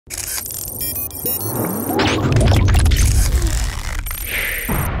Hey,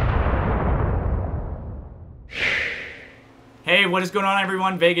 what is going on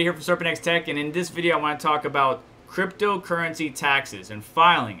everyone? Vega here from SerpentX Tech, and in this video I want to talk about cryptocurrency taxes and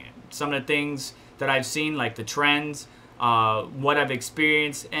filing it. Some of the things that I've seen, like the trends, what I've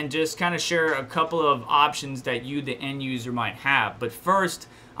experienced, and just kind of share a couple of options that you, the end user, might have. But first,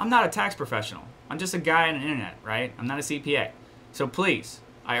 I'm not a tax professional. I'm just a guy on the internet, right? I'm not a CPA. So please,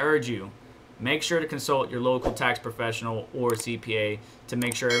 I urge you, make sure to consult your local tax professional or CPA to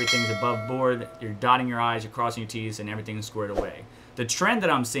make sure everything's above board, you're dotting your I's, you're crossing your T's, and everything's squared away. The trend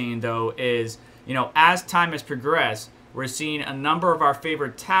that I'm seeing, though, is, as time has progressed, we're seeing a number of our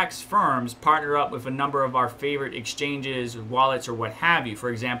favorite tax firms partner up with a number of our favorite exchanges, wallets, or what have you.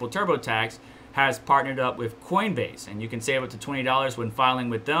 For example, TurboTax has partnered up with Coinbase, and you can save up to $20 when filing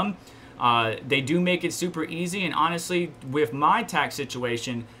with them. They do make it super easy, and honestly, with my tax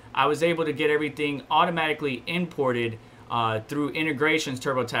situation, I was able to get everything automatically imported through integrations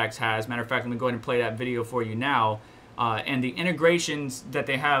TurboTax has. Matter of fact, I'm going to go ahead and play that video for you now. And the integrations that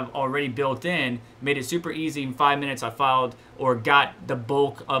they have already built in made it super easy. In 5 minutes, I filed or got the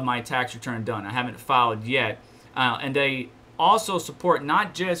bulk of my tax return done. I haven't filed yet. And they also support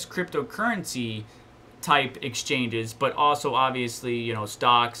not just cryptocurrency type exchanges, but also obviously,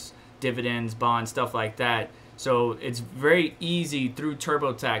 stocks, dividends, bonds, stuff like that. So it's very easy through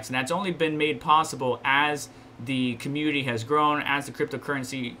TurboTax, and that's only been made possible as the community has grown, as the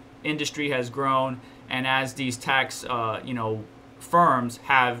cryptocurrency industry has grown, and as these tax firms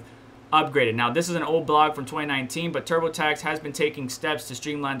have upgraded. Now, this is an old blog from 2019, but TurboTax has been taking steps to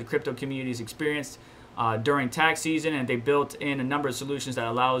streamline the crypto community's experience during tax season, and they built in a number of solutions that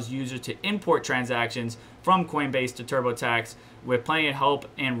allows users to import transactions from Coinbase to TurboTax with plenty of help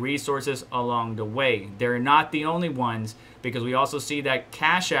and resources along the way. They're not the only ones, because we also see that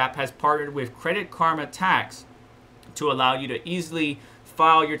Cashapp has partnered with Credit Karma Tax to allow you to easily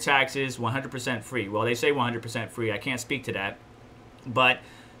file your taxes 100% free. Well, they say 100% free. I can't speak to that, but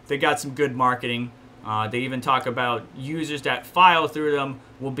they got some good marketing. They even talk about users that file through them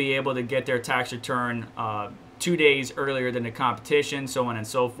will be able to get their tax return 2 days earlier than the competition, so on and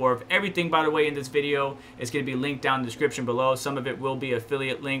so forth. Everything, by the way, in this video is going to be linked down in the description below. Some of it will be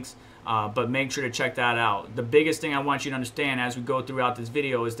affiliate links, but make sure to check that out. The biggest thing I want you to understand as we go throughout this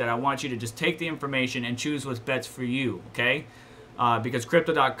video is that I want you to just take the information and choose what's best for you, okay? Because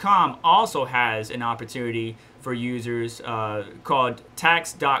Crypto.com also has an opportunity for users called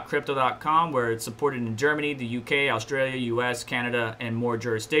tax.crypto.com, where it's supported in Germany, the UK, Australia, US, Canada, and more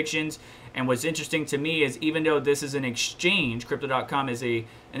jurisdictions. And what's interesting to me is, even though this is an exchange, Crypto.com is an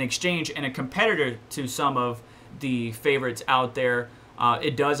exchange and a competitor to some of the favorites out there,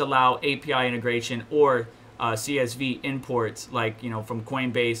 it does allow API integration or CSV imports, like from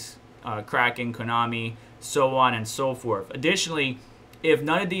Coinbase, Kraken, Konami, so on and so forth. Additionally, if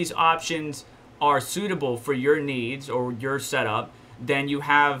none of these options are suitable for your needs or your setup, then you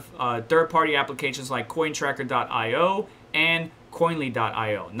have third-party applications like cointracker.io and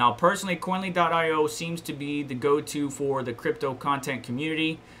Koinly.io. Now, personally, Koinly.io seems to be the go-to for the crypto content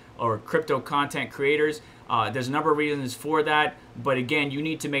community or crypto content creators. There's a number of reasons for that, but again, you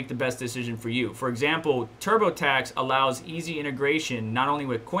need to make the best decision for you. For example, TurboTax allows easy integration not only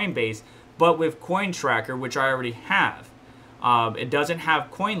with Coinbase, but with CoinTracker, which I already have. It doesn't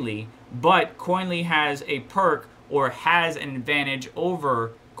have Koinly, but Koinly has a perk or has an advantage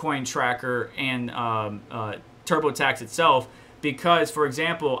over CoinTracker and TurboTax itself, because, for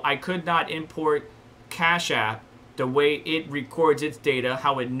example, I could not import Cashapp the way it records its data,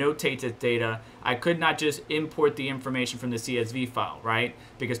 how it notates its data. I could not just import the information from the CSV file, right?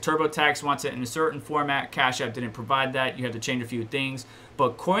 Because TurboTax wants it in a certain format. Cashapp didn't provide that. You have to change a few things.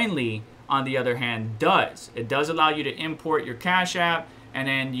 But Koinly, on the other hand, does. It does allow you to import your Cashapp, and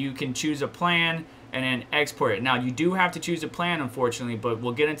then you can choose a plan and then export it. Now, you do have to choose a plan, unfortunately, but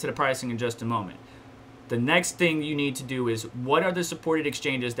we'll get into the pricing in just a moment. The next thing you need to do is, what are the supported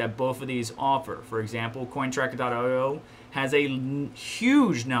exchanges that both of these offer? For example, cointracker.io has a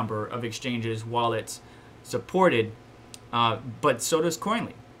huge number of exchanges, wallets supported, but so does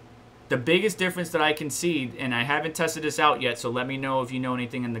Koinly. The biggest difference that I can see, and I haven't tested this out yet, so let me know if you know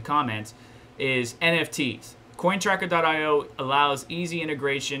anything in the comments, is NFTs. Cointracker.io allows easy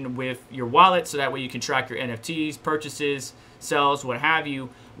integration with your wallet, so that way you can track your NFTs, purchases, sells, what have you.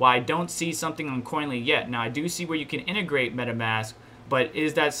 While I don't see something on Koinly yet. Now, I do see where you can integrate MetaMask, but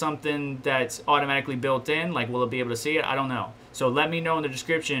is that something that's automatically built in? Like, will it be able to see it? I don't know. So let me know in the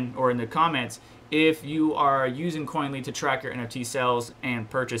description or in the comments if you are using Koinly to track your NFT sales and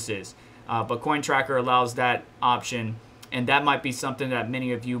purchases. But CoinTracker allows that option And that might be something that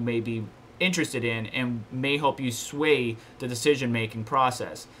many of you may be interested in and may help you sway the decision-making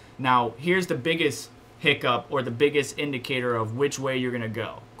process. Now, here's the biggest hiccup or the biggest indicator of which way you're going to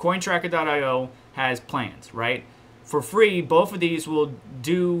go. Cointracker.io has plans, right? For free, both of these will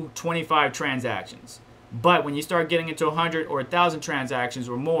do 25 transactions. But when you start getting into 100 or 1,000 transactions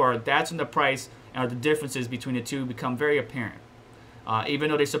or more, that's when the price or the differences between the two become very apparent. Even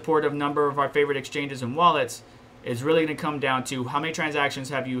though they support a number of our favorite exchanges and wallets, it's really going to come down to how many transactions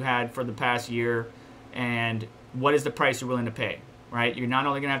have you had for the past year and what is the price you're willing to pay, right? You're not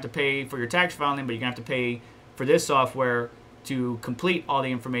only going to have to pay for your tax filing, but you're going to have to pay for this software to complete all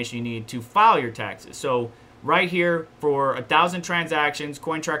the information you need to file your taxes. So right here, for 1,000 transactions,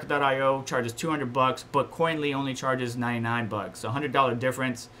 Cointracker.io charges $200, but Koinly only charges $99, $100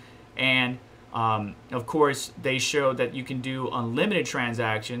 difference. And of course, they show that you can do unlimited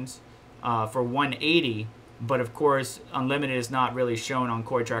transactions for $180, but of course, unlimited is not really shown on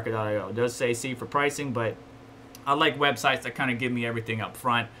Cointracker.io. It does say C for pricing, but I like websites that kind of give me everything up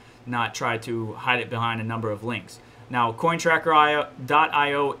front, not try to hide it behind a number of links. Now,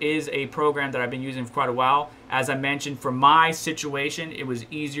 Cointracker.io is a program that I've been using for quite a while. As I mentioned, for my situation, it was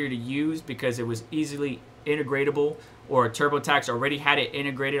easier to use because it was easily integratable, or TurboTax already had it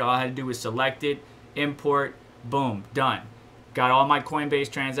integrated. All I had to do was select it, import, boom, done. Got all my Coinbase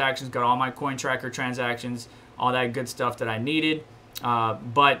transactions, got all my Cointracker transactions, all that good stuff that I needed.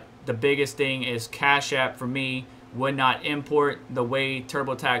 But the biggest thing is Cashapp for me would not import the way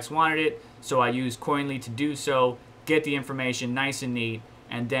TurboTax wanted it, so I used Koinly to do so, get the information nice and neat,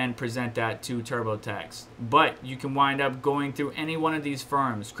 and then present that to TurboTax. But you can wind up going through any one of these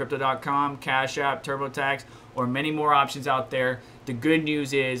firms, Crypto.com, Cashapp, TurboTax, or many more options out there. The good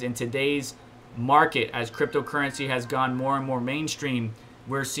news is, in today's market, as cryptocurrency has gone more and more mainstream,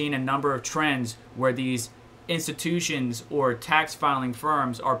 we're seeing a number of trends where these institutions or tax filing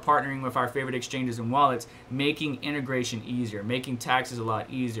firms are partnering with our favorite exchanges and wallets, making integration easier, making taxes a lot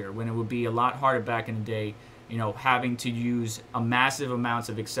easier, when it would be a lot harder back in the day, you know, having to use a massive amounts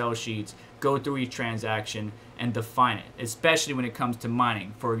of Excel sheets, go through each transaction and define it, especially when it comes to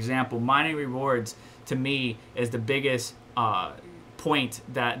mining. For example, mining rewards to me is the biggest point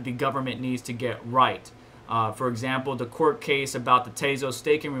that the government needs to get right. For example, the court case about the Tezos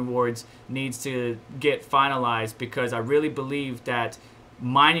staking rewards needs to get finalized, because I really believe that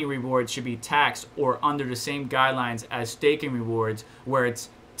mining rewards should be taxed or under the same guidelines as staking rewards, where it's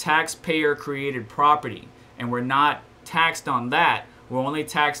taxpayer created property, and we're not taxed on that. We're only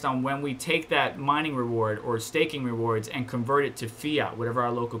taxed on when we take that mining reward or staking rewards and convert it to fiat, whatever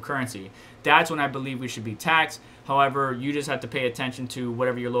our local currency. That's when I believe we should be taxed. However, you just have to pay attention to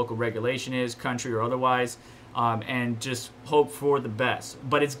whatever your local regulation is, country or otherwise, and just hope for the best.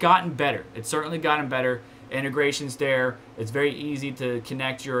 But it's gotten better. It's certainly gotten better. Integration's there. It's very easy to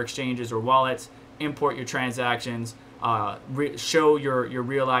connect your exchanges or wallets, import your transactions, show your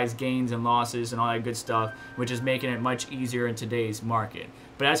realized gains and losses and all that good stuff, which is making it much easier in today's market.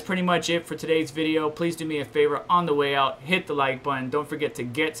 But that's pretty much it for today's video. Please do me a favor on the way out, hit the like button. Don't forget to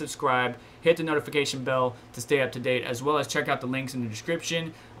get subscribed, hit the notification bell to stay up to date, as well as check out the links in the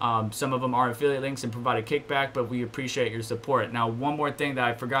description. Some of them are affiliate links and provide a kickback, but we appreciate your support. Now, one more thing that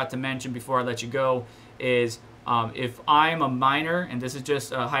I forgot to mention before I let you go is if I'm a miner, and this is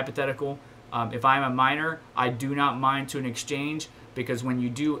just a hypothetical, if I'm a miner, I do not mine to an exchange, because when you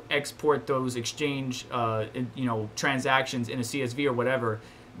do export those exchange transactions in a CSV or whatever,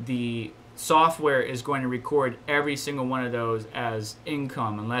 the software is going to record every single one of those as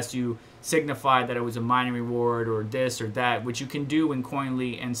income, unless you signify that it was a mining reward or this or that, which you can do in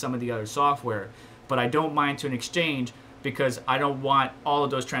Koinly and some of the other software. But I don't mine to an exchange because I don't want all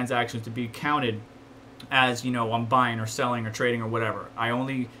of those transactions to be counted as, you know, I'm buying or selling or trading or whatever. I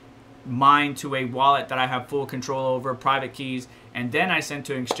only mine to a wallet that I have full control over, private keys, and then I send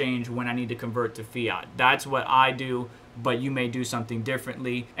to an exchange when I need to convert to fiat. That's what I do, but you may do something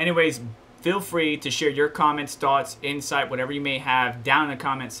differently. Anyways, feel free to share your comments, thoughts, insight, whatever you may have down in the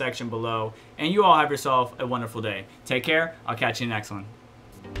comment section below. And you all have yourself a wonderful day. Take care. I'll catch you in the next one.